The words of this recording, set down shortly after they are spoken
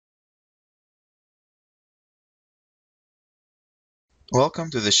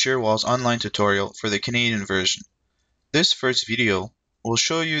Welcome to the Shearwalls online tutorial for the Canadian version. This first video will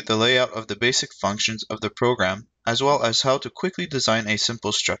show you the layout of the basic functions of the program as well as how to quickly design a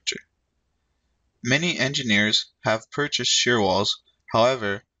simple structure. Many engineers have purchased Shearwalls,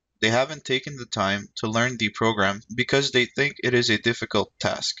 however, they haven't taken the time to learn the program because they think it is a difficult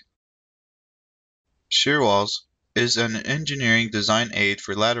task. Shearwalls is an engineering design aid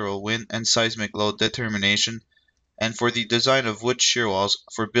for lateral wind and seismic load determination and for the design of wood shear walls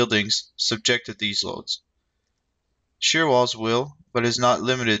for buildings subject to these loads. Shear walls will, but is not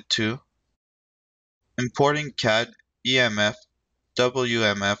limited to, importing CAD, EMF,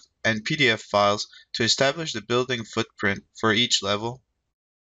 WMF, and PDF files to establish the building footprint for each level,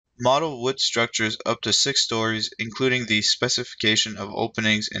 model wood structures up to 6 stories including the specification of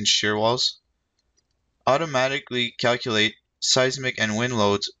openings in shear walls, automatically calculate seismic and wind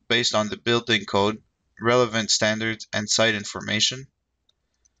loads based on the building code, relevant standards, and site information,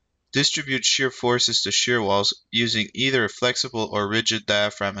 distribute shear forces to shear walls using either flexible or rigid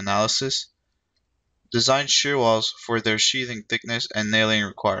diaphragm analysis, design shear walls for their sheathing thickness and nailing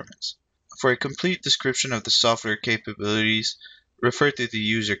requirements. For a complete description of the software capabilities, refer to the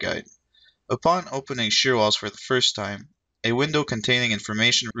user guide. Upon opening shear walls for the first time, a window containing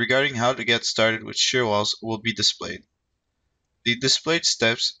information regarding how to get started with shear walls will be displayed. The displayed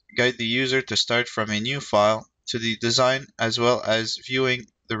steps guide the user to start from a new file to the design as well as viewing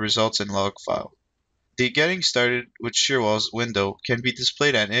the results in log file. The Getting Started with Shearwalls window can be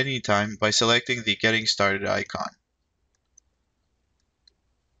displayed at any time by selecting the Getting Started icon.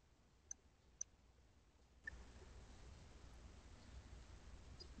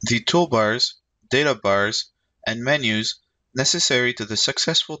 The toolbars, data bars, and menus necessary to the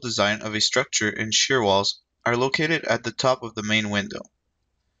successful design of a structure in Shearwalls are located at the top of the main window.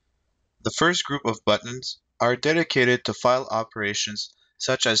 The first group of buttons are dedicated to file operations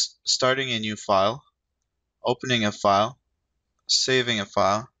such as starting a new file, opening a file, saving a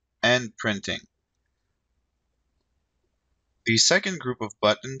file, and printing. The second group of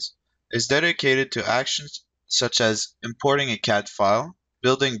buttons is dedicated to actions such as importing a CAD file,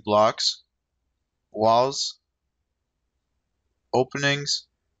 building blocks, walls, openings,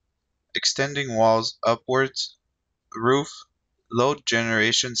 extending walls upwards, roof, load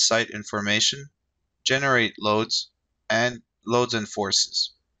generation site information, generate loads, and loads and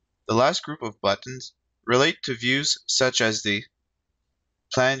forces. The last group of buttons relate to views such as the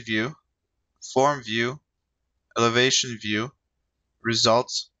plan view, form view, elevation view,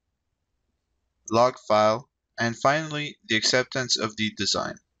 results, log file, and finally the acceptance of the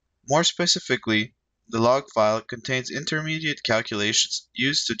design. More specifically, the log file contains intermediate calculations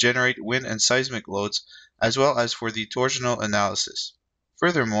used to generate wind and seismic loads as well as for the torsional analysis.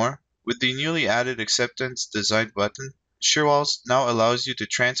 Furthermore, with the newly added acceptance design button, Shearwalls now allows you to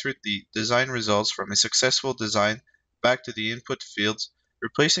transfer the design results from a successful design back to the input fields,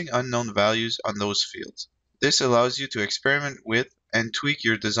 replacing unknown values on those fields. This allows you to experiment with and tweak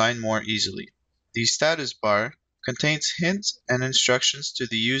your design more easily. The status bar contains hints and instructions to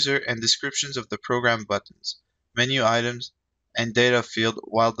the user and descriptions of the program buttons, menu items, and data field,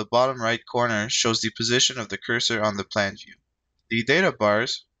 while the bottom right corner shows the position of the cursor on the plan view. The data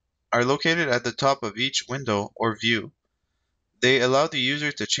bars are located at the top of each window or view. They allow the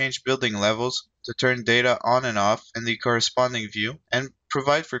user to change building levels, to turn data on and off in the corresponding view, and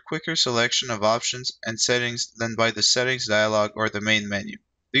provide for quicker selection of options and settings than by the settings dialog or the main menu.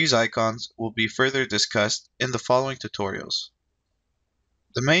 These icons will be further discussed in the following tutorials.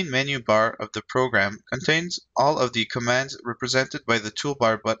 The main menu bar of the program contains all of the commands represented by the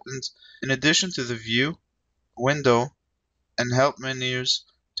toolbar buttons in addition to the view, window, and help menus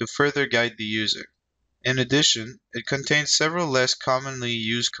to further guide the user. In addition, it contains several less commonly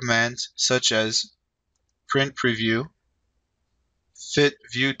used commands such as print preview, fit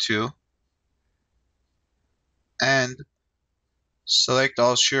view to, and select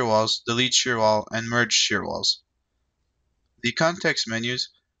all shear walls, delete shear wall, and merge shear walls. The context menus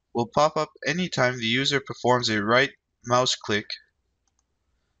will pop up anytime the user performs a right mouse click.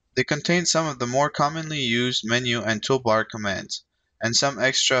 They contain some of the more commonly used menu and toolbar commands, and some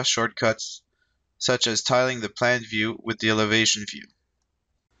extra shortcuts such as tiling the plan view with the elevation view.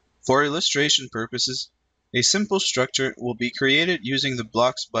 For illustration purposes, a simple structure will be created using the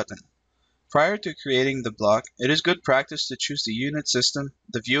Blocks button. Prior to creating the block, it is good practice to choose the unit system,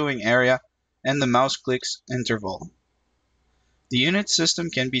 the viewing area, and the mouse clicks interval. The unit system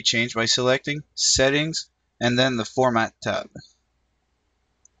can be changed by selecting Settings and then the Format tab.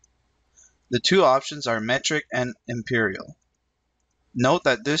 The two options are metric and imperial. Note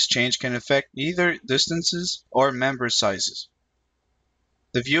that this change can affect either distances or member sizes.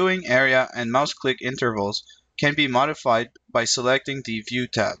 The viewing area and mouse click intervals can be modified by selecting the View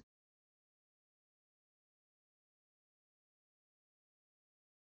tab.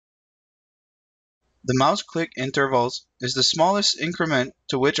 The mouse click intervals is the smallest increment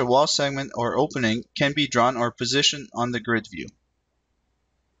to which a wall segment or opening can be drawn or positioned on the grid view.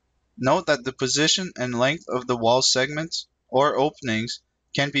 Note that the position and length of the wall segments or openings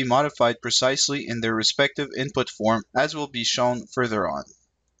can be modified precisely in their respective input form, as will be shown further on.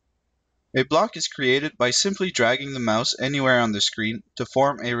 A block is created by simply dragging the mouse anywhere on the screen to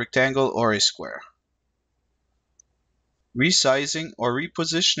form a rectangle or a square. Resizing or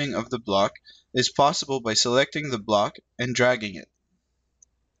repositioning of the block is possible by selecting the block and dragging it.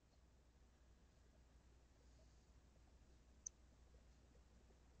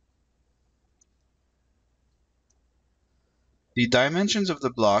 The dimensions of the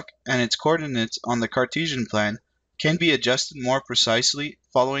block and its coordinates on the Cartesian plan can be adjusted more precisely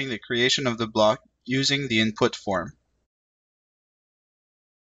following the creation of the block using the input form.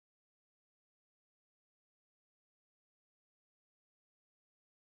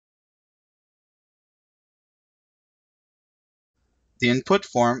 The input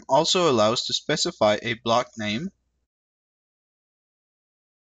form also allows to specify a block name,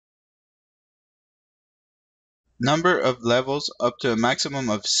 number of levels up to a maximum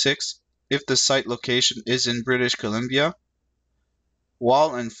of 6 if the site location is in British Columbia,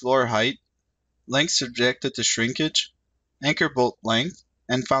 wall and floor height, length subjected to shrinkage, anchor bolt length,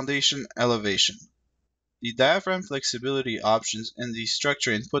 and foundation elevation. The diaphragm flexibility options in the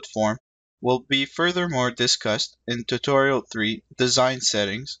structure input form will be furthermore discussed in Tutorial 3, Design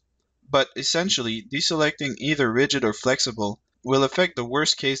Settings, but essentially deselecting either rigid or flexible will affect the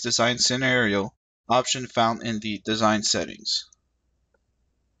worst case design scenario option found in the Design Settings.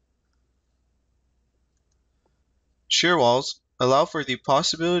 Shear walls allow for the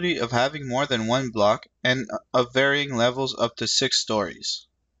possibility of having more than one block and of varying levels up to 6 stories.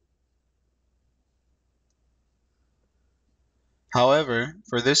 However,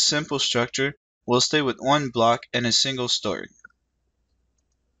 for this simple structure, we'll stay with one block and a single story.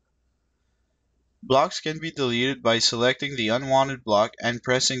 Blocks can be deleted by selecting the unwanted block and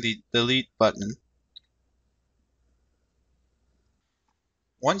pressing the Delete button.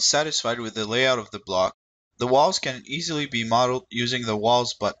 Once satisfied with the layout of the block, the walls can easily be modeled using the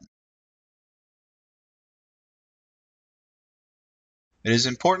Walls button. It is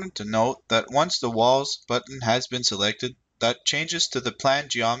important to note that once the Walls button has been selected, that changes to the planned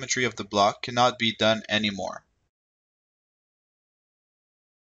geometry of the block cannot be done anymore.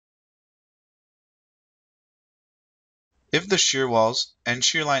 If the shear walls and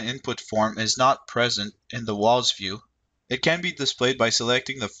shear line input form is not present in the walls view, it can be displayed by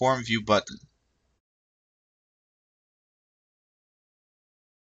selecting the Form View button.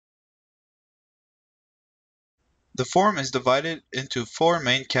 The form is divided into 4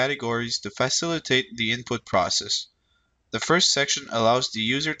 main categories to facilitate the input process. The first section allows the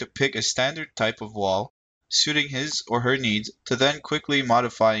user to pick a standard type of wall, suiting his or her needs, to then quickly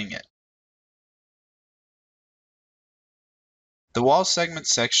modifying it. The Wall Segment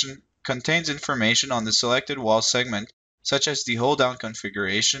section contains information on the selected wall segment, such as the hold-down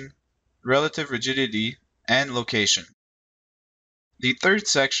configuration, relative rigidity, and location. The third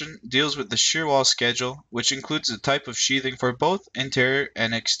section deals with the shear wall schedule, which includes the type of sheathing for both interior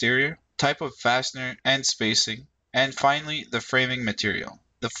and exterior, type of fastener and spacing, and finally the framing material.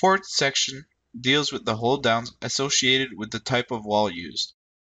 The fourth section deals with the hold downs associated with the type of wall used.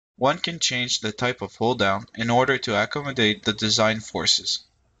 One can change the type of hold down in order to accommodate the design forces.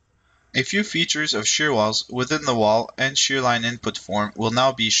 A few features of shear walls within the wall and shear line input form will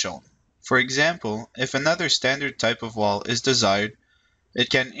now be shown. For example, if another standard type of wall is desired, it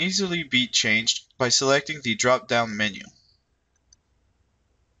can easily be changed by selecting the drop-down menu.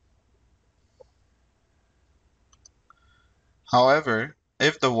 However,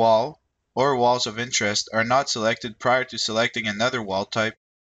 if the wall or walls of interest are not selected prior to selecting another wall type,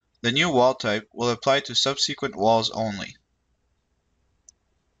 the new wall type will apply to subsequent walls only.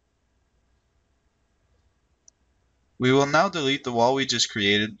 We will now delete the wall we just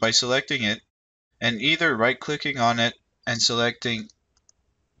created by selecting it and either right-clicking on it and selecting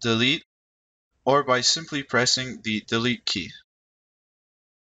Delete, or by simply pressing the Delete key.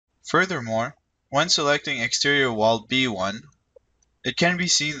 Furthermore, when selecting exterior wall B1, it can be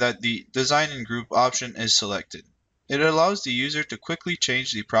seen that the Design and Group option is selected. It allows the user to quickly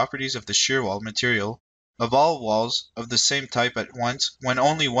change the properties of the shear wall material of all walls of the same type at once when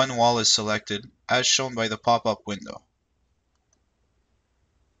only one wall is selected, as shown by the pop-up window.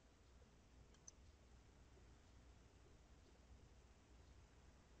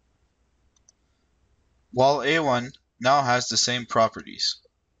 Wall A1 now has the same properties.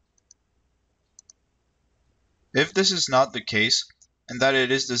 If this is not the case, and that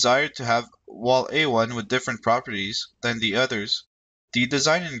it is desired to have wall A1 with different properties than the others, the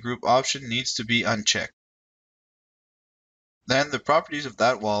Design in Group option needs to be unchecked. Then the properties of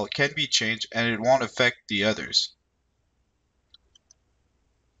that wall can be changed and it won't affect the others.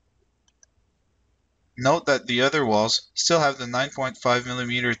 Note that the other walls still have the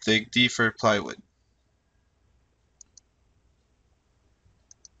 9.5mm thick defer plywood.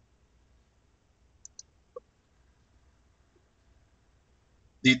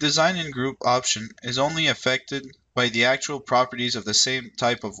 The Design in Group option is only affected by the actual properties of the same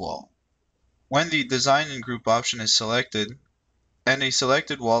type of wall. When the Design in Group option is selected, and a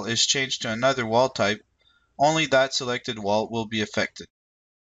selected wall is changed to another wall type, only that selected wall will be affected.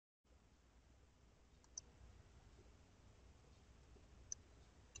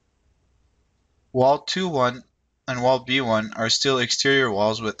 Wall 2-1 and wall B1 are still exterior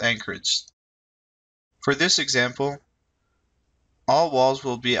walls with anchorage. For this example, all walls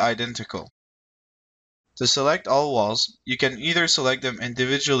will be identical. To select all walls, you can either select them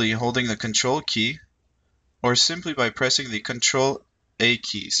individually holding the Control key, or simply by pressing the Control A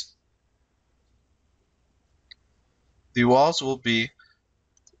keys. The walls will be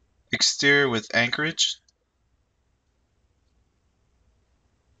exterior with anchorage,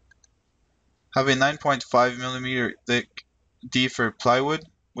 have a 9.5mm thick defer plywood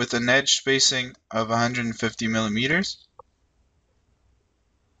with an edge spacing of 150mm.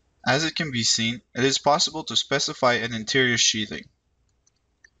 As it can be seen, it is possible to specify an interior sheathing.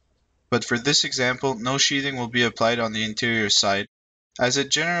 But for this example, no sheathing will be applied on the interior side, as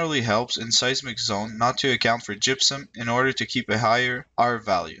it generally helps in seismic zone not to account for gypsum in order to keep a higher R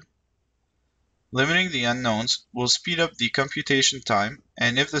value. Limiting the unknowns will speed up the computation time,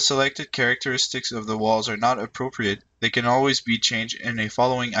 and if the selected characteristics of the walls are not appropriate, they can always be changed in a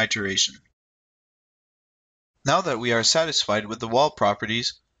following iteration. Now that we are satisfied with the wall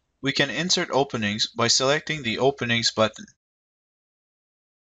properties, we can insert openings by selecting the Openings button.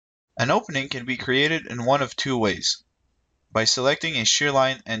 An opening can be created in one of two ways: by selecting a shear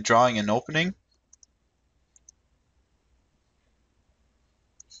line and drawing an opening,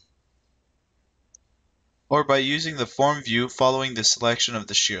 or by using the form view following the selection of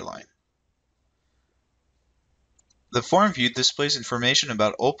the shear line. The form view displays information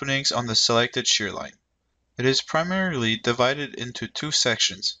about openings on the selected shear line. It is primarily divided into two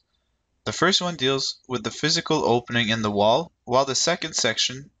sections. The first one deals with the physical opening in the wall, while the second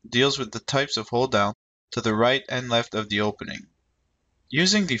section deals with the types of hold down to the right and left of the opening.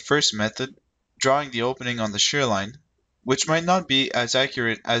 Using the first method, drawing the opening on the shear line, which might not be as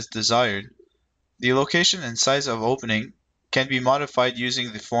accurate as desired, the location and size of opening can be modified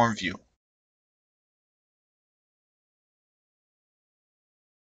using the form view.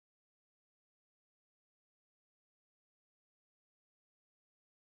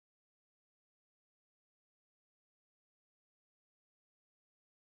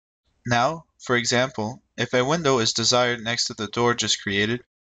 Now, for example, if a window is desired next to the door just created,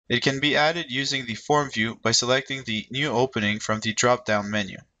 it can be added using the form view by selecting the new opening from the drop-down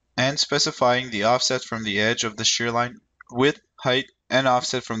menu and specifying the offset from the edge of the shear line, width, height, and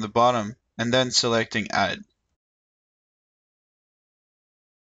offset from the bottom, and then selecting Add.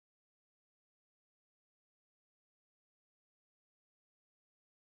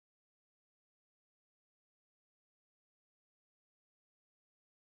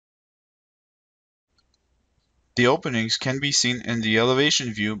 The openings can be seen in the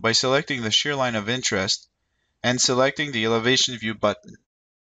elevation view by selecting the shear line of interest and selecting the elevation view button.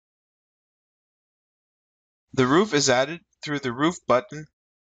 The roof is added through the roof button,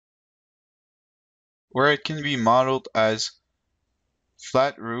 where it can be modeled as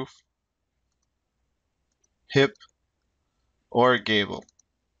flat roof, hip, or gable.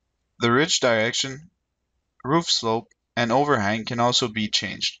 The ridge direction, roof slope, and overhang can also be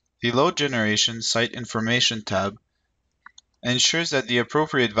changed. The Load Generation Site Information tab ensures that the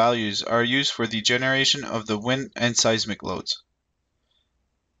appropriate values are used for the generation of the wind and seismic loads.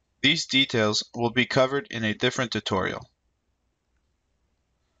 These details will be covered in a different tutorial.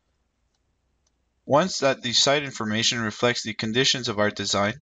 Once that the site information reflects the conditions of our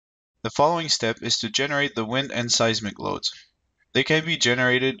design, the following step is to generate the wind and seismic loads. They can be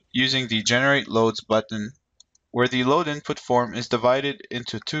generated using the Generate Loads button, where the load input form is divided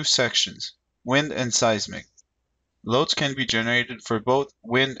into two sections, wind and seismic. Loads can be generated for both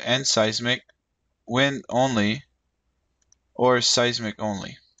wind and seismic, wind only, or seismic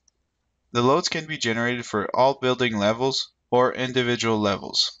only. The loads can be generated for all building levels or individual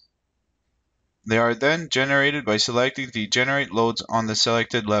levels. They are then generated by selecting the Generate Loads on the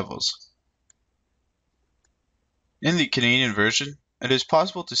selected levels. In the Canadian version, it is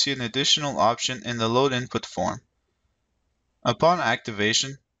possible to see an additional option in the load input form. Upon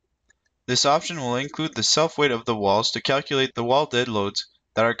activation, this option will include the self-weight of the walls to calculate the wall dead loads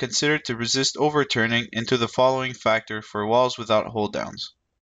that are considered to resist overturning into the following factor for walls without hold-downs.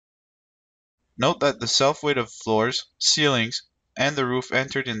 Note that the self-weight of floors, ceilings, and the roof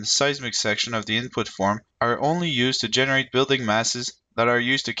entered in the seismic section of the input form are only used to generate building masses that are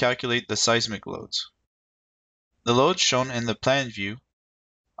used to calculate the seismic loads. The loads shown in the plan view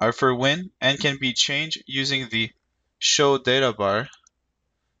are for wind and can be changed using the Show Data bar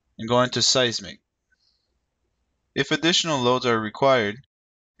and go into Seismic. If additional loads are required,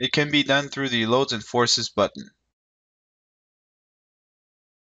 it can be done through the Loads and Forces button.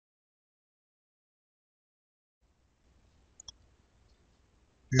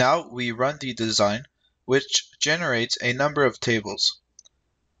 Now we run the design, which generates a number of tables.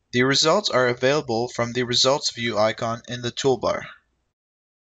 The results are available from the Results View icon in the toolbar.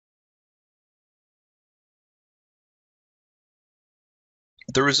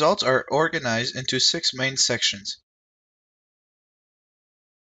 The results are organized into 6 main sections: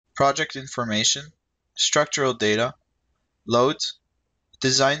 project information, structural data, loads,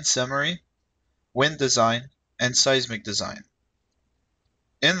 design summary, wind design, and seismic design.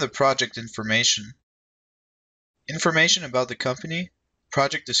 In the project information about the company,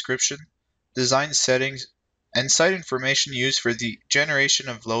 project description, design settings, and site information used for the generation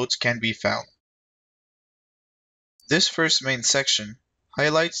of loads can be found. This first main section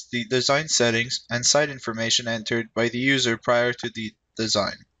highlights the design settings and site information entered by the user prior to the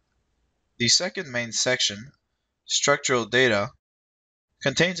design. The second main section, structural data,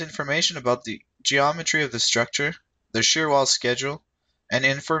 contains information about the geometry of the structure, the shear wall schedule, and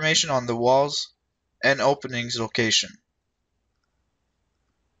information on the walls and openings location.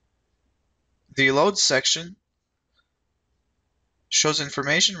 The loads section shows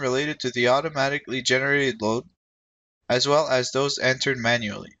information related to the automatically generated load, as well as those entered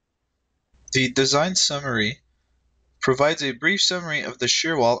manually. The design summary provides a brief summary of the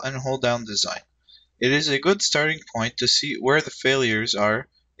shear wall and hold down design. It is a good starting point to see where the failures are,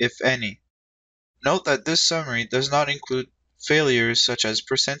 if any. Note that this summary does not include failures such as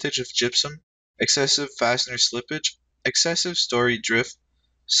percentage of gypsum, excessive fastener slippage, excessive story drift,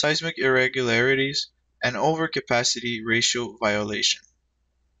 seismic irregularities, and overcapacity ratio violation.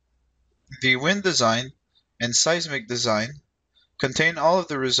 The wind design and seismic design contain all of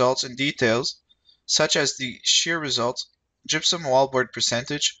the results and details, such as the shear results, gypsum wallboard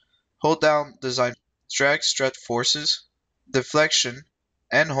percentage, hold down design, drag strut forces, deflection,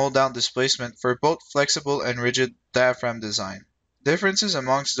 and hold down displacement for both flexible and rigid diaphragm design. Differences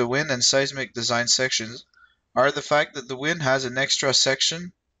amongst the wind and seismic design sections are the fact that the wind has an extra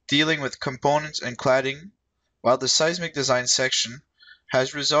section dealing with components and cladding, while the seismic design section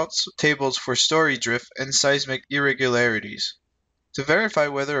has results tables for story drift and seismic irregularities. To verify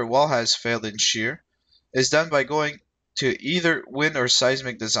whether a wall has failed in shear is done by going to either wind or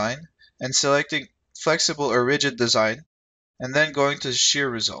seismic design and selecting flexible or rigid design, and then going to shear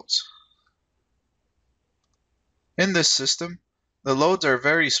results. In this system, the loads are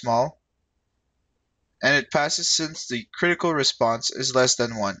very small, and it passes since the critical response is less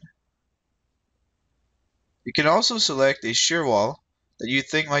than 1. You can also select a shear wall that you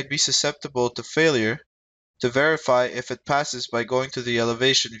think might be susceptible to failure to verify if it passes by going to the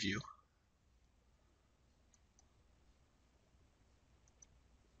elevation view.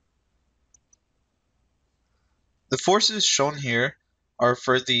 The forces shown here are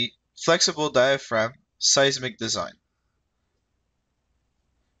for the flexible diaphragm seismic design.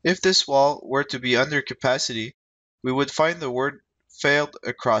 If this wall were to be under capacity, we would find the word failed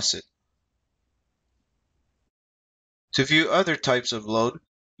across it. To view other types of load,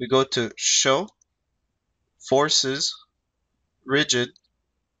 we go to Show, Forces, Rigid,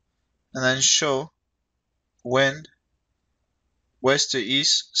 and then Show, Wind, West to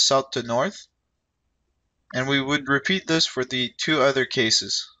East, South to North, and we would repeat this for the 2 other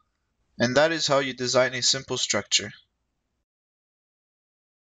cases. And that is how you design a simple structure.